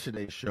it was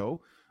yesterday's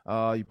show.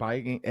 You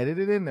probably can edit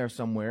it in there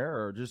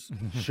somewhere or just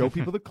show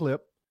people the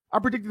clip. I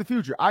predicted the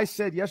future. I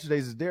said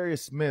yesterday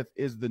Zadarius Smith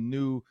is the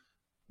new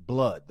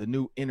blood, the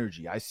new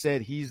energy. I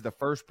said he's the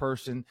first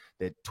person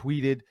that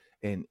tweeted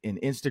and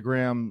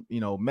Instagram,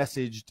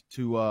 messaged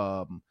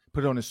to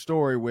put it on his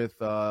story with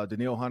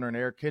Danielle Hunter and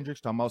Eric Kendricks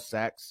talking about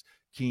Sacks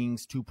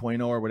Kings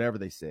 2.0 or whatever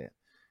they said.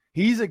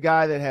 He's a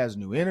guy that has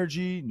new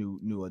energy, a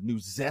new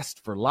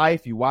zest for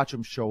life. You watch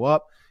him show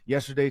up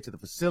yesterday to the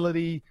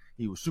facility.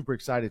 He was super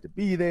excited to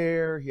be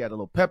there. He had a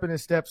little pep in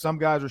his step. Some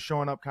guys were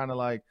showing up kind of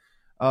like,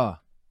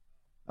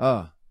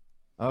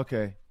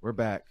 okay, we're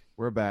back.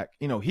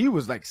 He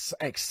was like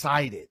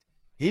excited.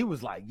 He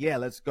was like, yeah,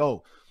 let's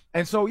go.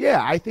 And so,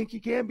 yeah, I think he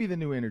can be the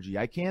new energy.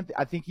 I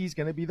think he's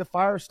going to be the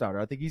fire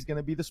starter. I think he's going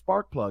to be the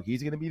spark plug.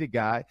 He's going to be the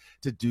guy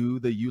to do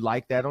the you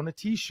like that on a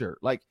T-shirt.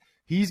 Like,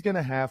 he's going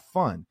to have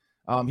fun.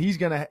 He's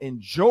going to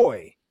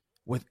enjoy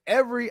with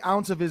every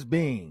ounce of his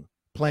being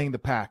playing the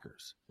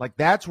Packers. Like,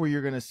 that's where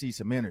you're going to see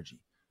some energy.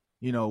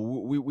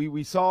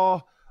 We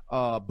saw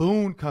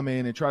Boone come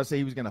in and try to say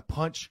he was going to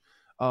punch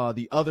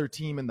the other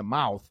team in the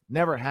mouth.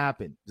 Never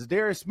happened.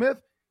 Zadarius Smith,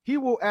 he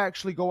will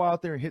actually go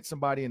out there and hit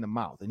somebody in the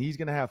mouth, and he's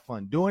going to have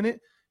fun doing it.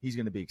 He's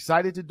going to be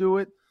excited to do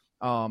it.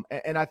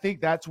 And I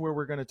think that's where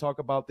we're going to talk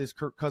about this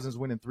Kirk Cousins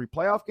winning 3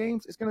 playoff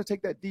games. It's going to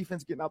take that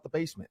defense getting out the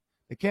basement.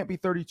 It can't be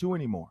 32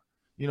 anymore.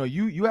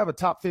 You have a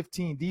top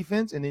 15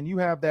 defense, and then you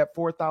have that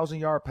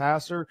 4,000-yard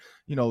passer,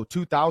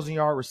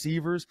 2,000-yard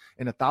receivers,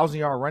 and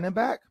 1,000-yard running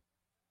back.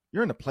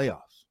 You're in the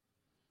playoffs.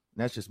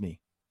 And that's just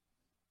me.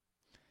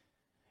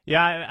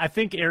 Yeah, I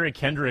think Eric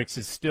Kendricks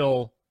is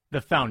still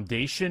the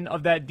foundation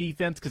of that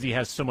defense because he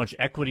has so much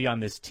equity on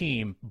this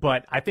team,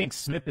 but I think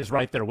Smith is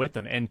right there with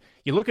him. And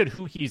you look at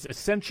who he's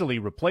essentially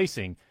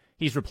replacing.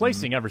 He's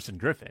replacing Everson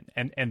Griffin,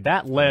 and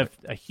that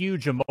left a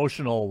huge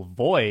emotional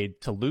void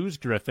to lose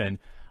Griffin.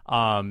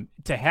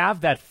 To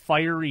have that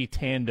fiery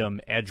tandem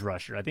edge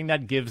rusher, I think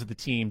that gives the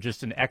team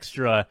just an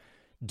extra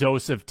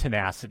dose of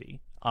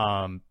tenacity.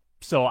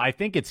 So I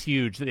think it's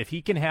huge that if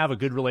he can have a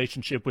good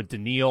relationship with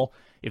Danielle,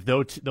 if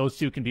those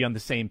two can be on the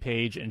same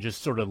page and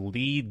just sort of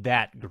lead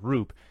that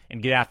group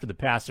and get after the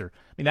passer,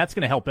 I mean, that's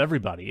going to help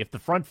everybody. If the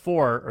front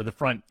 4 or the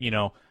front,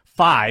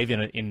 5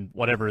 in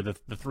whatever the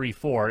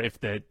 3-4, if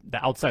the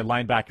outside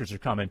linebackers are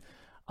coming,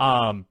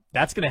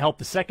 that's going to help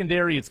the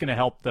secondary. It's going to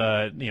help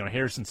the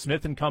Harrison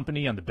Smith and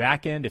company on the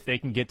back end if they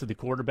can get to the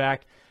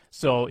quarterback.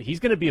 So he's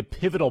going to be a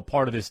pivotal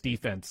part of this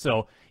defense.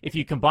 So if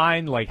you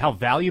combine like how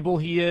valuable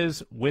he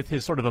is with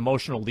his sort of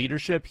emotional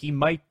leadership, he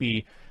might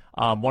be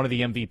one of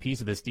the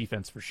MVPs of this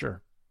defense for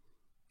sure.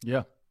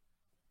 Yeah.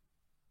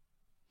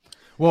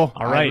 Well,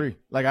 All right. I agree.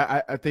 Like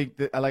I think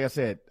that, like I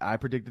said, I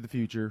predicted the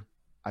future.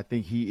 I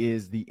think he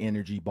is the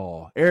energy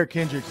ball. Eric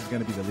Kendricks is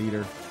going to be the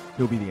leader.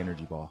 He'll be the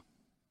energy ball.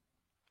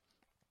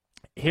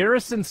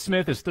 Harrison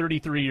Smith is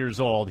 33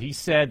 years old. He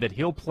said that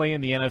he'll play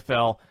in the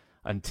NFL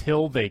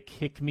until they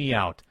kick me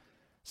out.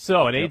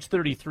 So at age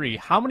 33,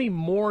 how many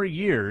more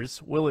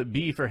years will it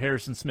be for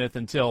Harrison Smith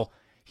until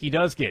he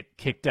does get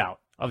kicked out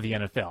of the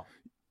NFL?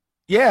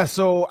 Yeah,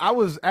 so I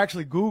was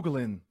actually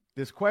Googling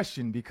this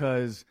question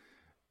because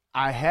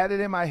I had it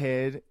in my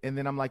head, and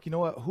then I'm like, you know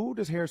what? Who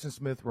does Harrison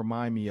Smith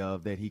remind me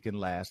of that he can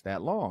last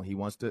that long? He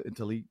wants to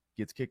until he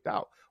gets kicked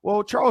out.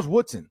 Well, Charles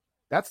Woodson.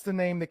 That's the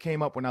name that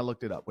came up when I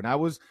looked it up. When I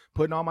was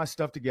putting all my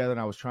stuff together and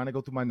I was trying to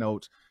go through my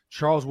notes,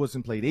 Charles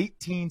Woodson played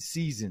 18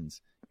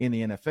 seasons in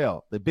the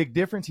NFL. The big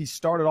difference, he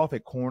started off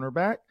at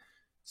cornerback,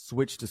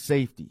 switched to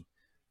safety.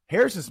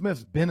 Harrison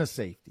Smith's been a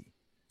safety.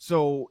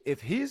 So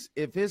if his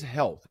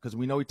health, because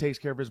we know he takes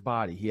care of his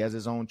body, he has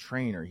his own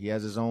trainer, he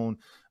has his own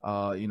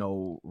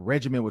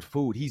regimen with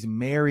food. He's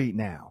married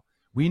now.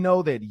 We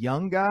know that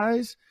young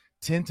guys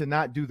tend to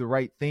not do the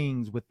right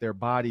things with their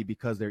body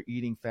because they're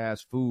eating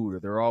fast food or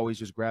they're always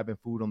just grabbing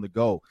food on the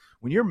go.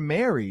 When you're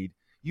married,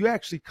 you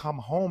actually come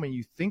home and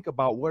you think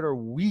about, what are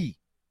we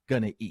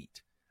going to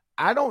eat?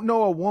 I don't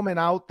know a woman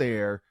out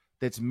there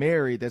that's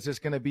married that's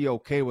just going to be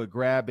okay with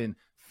grabbing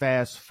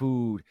fast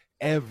food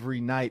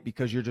every night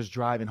because you're just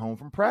driving home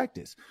from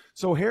practice.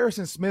 So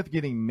Harrison Smith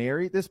getting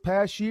married this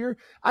past year,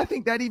 I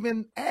think that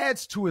even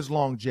adds to his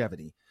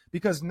longevity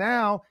because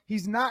now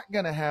he's not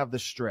going to have the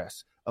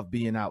stress of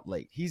being out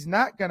late. He's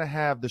not going to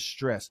have the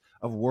stress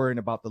of worrying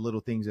about the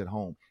little things at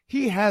home.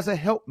 He has a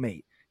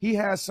helpmate. He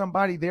has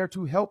somebody there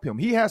to help him.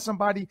 He has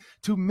somebody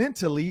to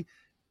mentally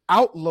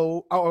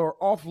outload or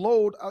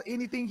offload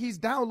anything he's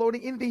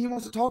downloading, anything he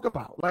wants to talk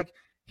about. Like,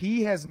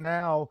 he has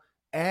now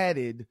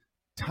added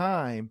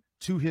time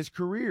to his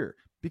career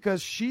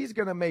because she's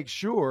going to make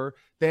sure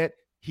that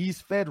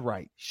he's fed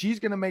right. She's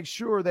going to make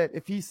sure that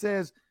if he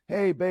says,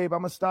 hey, babe,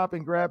 I'm going to stop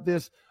and grab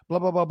this blah,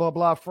 blah, blah, blah,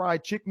 blah,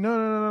 fried chicken.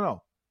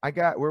 No.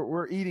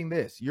 We're eating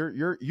this.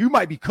 You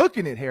might be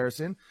cooking it,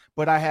 Harrison,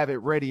 but I have it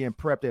ready and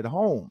prepped at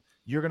home.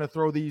 You're going to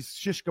throw these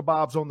shish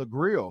kebabs on the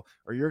grill,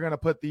 or you're going to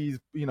put these,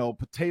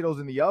 potatoes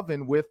in the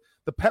oven with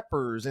the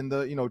peppers and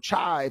the,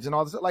 chives and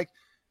all this. Like,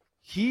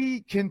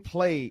 he can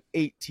play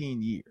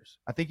 18 years.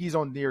 I think he's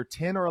on near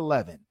 10 or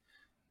 11.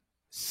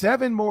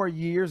 7 more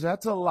years,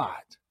 that's a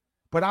lot.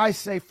 But I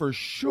say for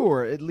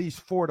sure at least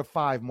 4 to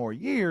 5 more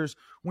years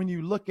when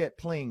you look at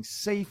playing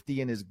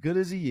safety, and as good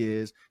as he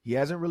is, he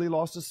hasn't really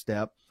lost a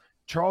step.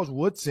 Charles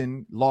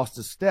Woodson lost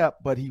a step,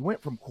 but he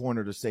went from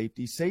corner to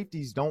safety.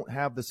 Safeties don't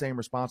have the same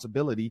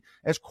responsibility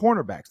as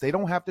cornerbacks. They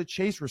don't have to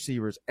chase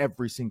receivers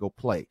every single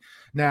play.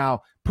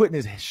 Now, putting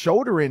his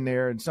shoulder in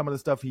there and some of the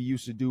stuff he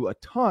used to do a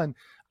ton,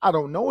 I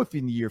don't know if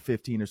in year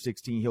 15 or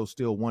 16 he'll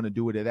still want to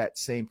do it at that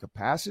same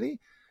capacity.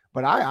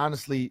 But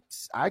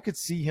I could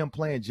see him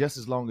playing just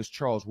as long as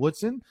Charles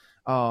Woodson.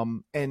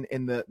 And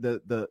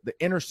the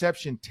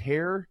interception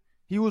tear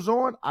he was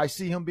on, I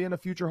see him being a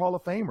future Hall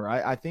of Famer.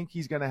 I think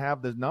he's going to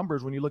have the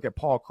numbers when you look at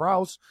Paul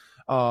Krause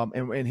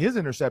and his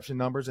interception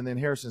numbers, and then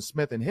Harrison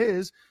Smith and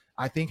his.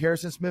 I think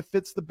Harrison Smith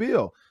fits the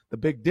bill. The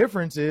big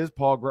difference is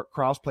Paul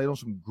Krause played on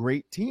some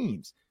great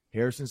teams.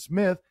 Harrison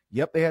Smith,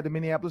 yep, they had the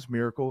Minneapolis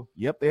Miracle.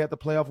 Yep, they had the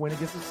playoff win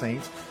against the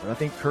Saints. But I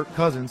think Kirk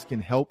Cousins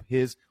can help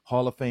his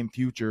Hall of Fame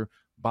future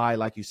by,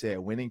 like you said,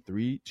 winning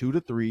 2 to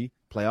 3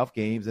 playoff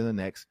games in the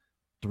next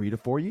 3 to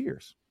 4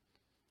 years.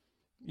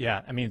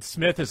 Yeah, I mean,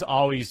 Smith is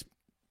always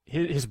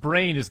his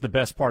brain is the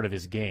best part of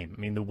his game. I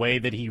mean, the way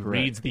that he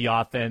reads the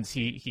offense,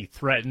 he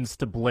threatens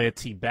to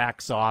blitz, he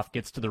backs off,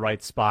 gets to the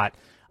right spot.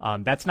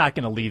 That's not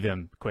going to leave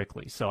him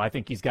quickly. So I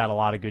think he's got a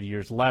lot of good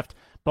years left.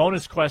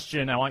 Bonus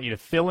question, I want you to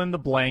fill in the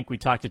blank. We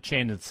talked to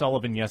Chandon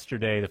Sullivan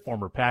yesterday, the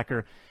former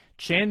Packer.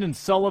 Chandon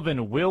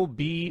Sullivan will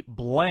be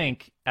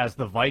blank as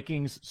the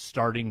Vikings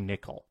starting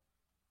nickel.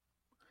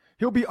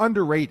 He'll be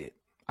underrated.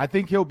 I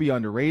think he'll be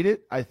underrated.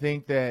 I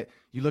think that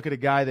you look at a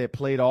guy that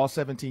played all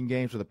 17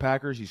 games for the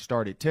Packers. He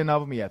started 10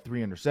 of them. He had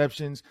 3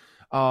 interceptions.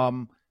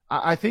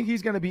 I think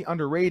he's going to be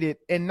underrated,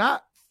 and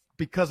not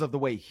because of the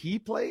way he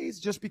plays,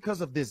 just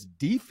because of this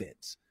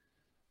defense.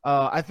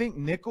 I think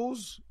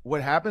nickels,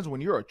 what happens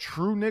when you're a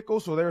true nickel,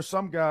 so there are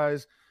some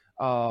guys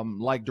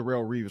like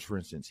Darrelle Reeves, for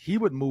instance. He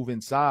would move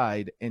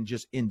inside and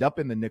just end up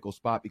in the nickel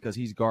spot because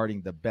he's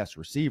guarding the best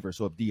receiver.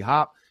 So if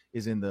D-Hop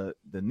is in the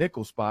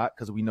nickel spot,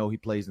 because we know he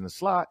plays in the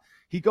slot,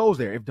 he goes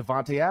there. If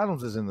Devontae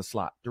Adams is in the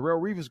slot,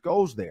 Darrelle Reeves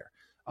goes there.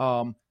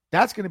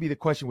 That's going to be the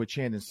question with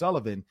Chandon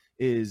Sullivan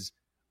is,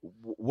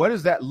 what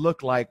does that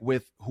look like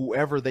with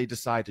whoever they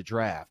decide to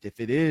draft? If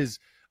it is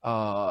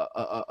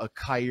a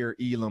Kyer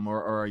Elam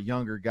or a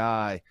younger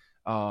guy,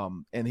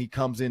 and he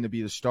comes in to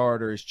be the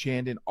starter, is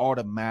Chandon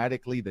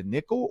automatically the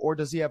nickel, or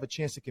does he have a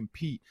chance to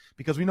compete?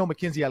 Because we know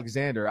Mackenzie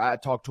Alexander, I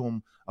talked to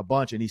him a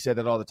bunch, and he said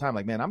that all the time.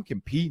 Like, man, I'm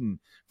competing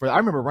for – I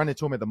remember running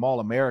to him at the Mall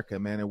America,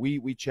 man, and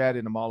we chatted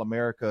in the Mall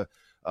America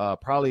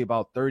probably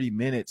about 30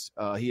 minutes.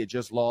 He had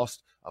just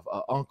lost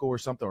an uncle or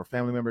something, or a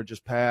family member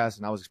just passed,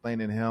 and I was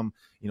explaining to him,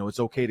 it's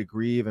okay to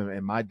grieve,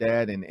 and my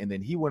dad, and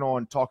then he went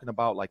on talking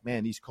about, like,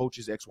 man, these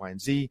coaches X, Y,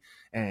 and Z,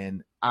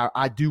 and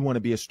I do want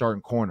to be a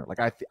starting corner. Like,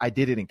 I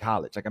did it in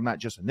college. Like, I'm not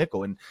just a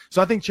nickel. And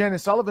so I think Chandon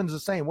Sullivan's the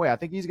same way. I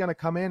think he's going to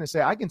come in and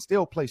say, I can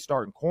still play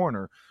starting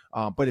corner,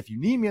 but if you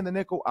need me in the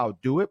nickel, I'll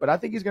do it. But I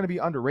think he's going to be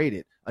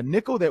underrated. A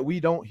nickel that we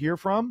don't hear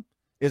from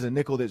is a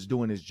nickel that's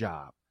doing his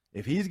job.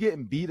 If he's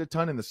getting beat a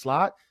ton in the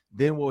slot,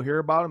 then we'll hear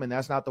about him, and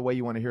that's not the way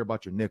you want to hear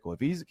about your nickel. If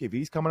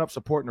he's coming up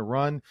supporting the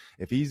run,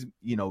 if he's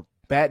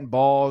batting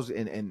balls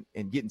and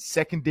getting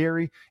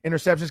secondary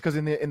interceptions, because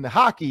in the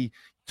hockey,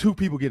 two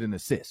people get an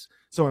assist.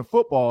 So in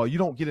football, you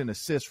don't get an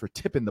assist for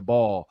tipping the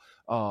ball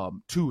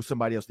to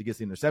somebody else that gets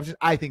the interception.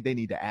 I think they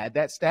need to add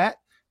that stat,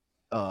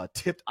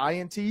 tipped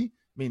INT,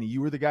 meaning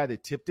you were the guy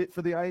that tipped it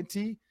for the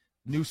INT.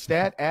 New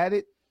stat, add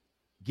it.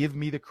 Give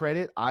me the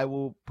credit. I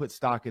will put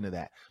stock into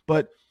that.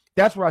 But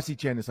that's where I see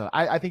Chandon Sullivan.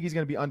 I think he's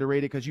going to be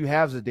underrated because you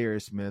have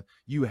Zadarius Smith,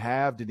 you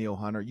have Daniil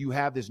Hunter, you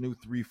have this new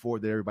 3-4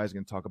 that everybody's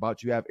going to talk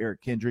about. You have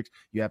Eric Kendricks,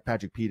 you have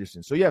Patrick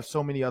Peterson. So you have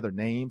so many other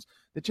names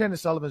that Chandon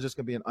Sullivan is just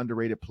going to be an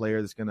underrated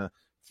player that's going to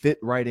fit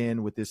right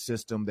in with this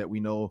system that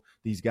we know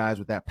these guys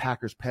with that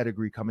Packers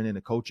pedigree coming in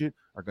to coach it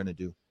are going to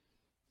do.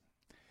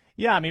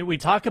 Yeah, I mean, we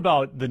talk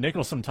about the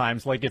nickel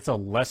sometimes like it's a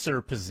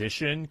lesser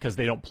position because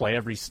they don't play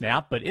every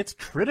snap, but it's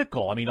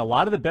critical. I mean, a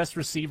lot of the best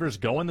receivers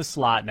go in the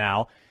slot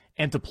now.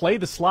 And to play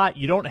the slot,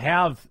 you don't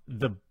have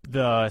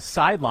the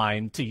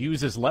sideline to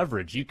use as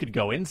leverage. You could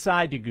go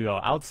inside, you could go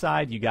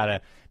outside, you got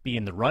to be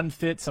in the run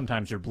fit.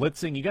 Sometimes you're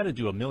blitzing. You got to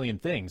do a million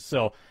things.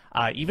 So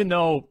even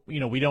though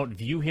we don't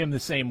view him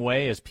the same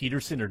way as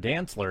Peterson or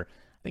Dantzler,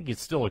 I think he's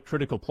still a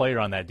critical player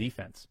on that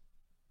defense.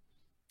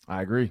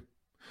 I agree.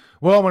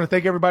 Well, I want to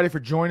thank everybody for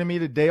joining me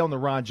today on the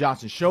Ron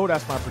Johnson Show.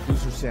 That's my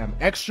producer, Sam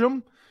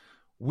Ekstrom.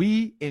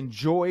 We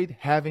enjoyed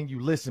having you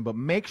listen, but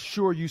make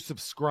sure you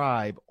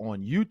subscribe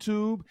on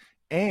YouTube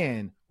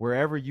and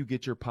wherever you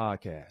get your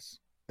podcasts.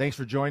 Thanks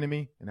for joining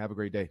me, and have a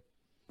great day.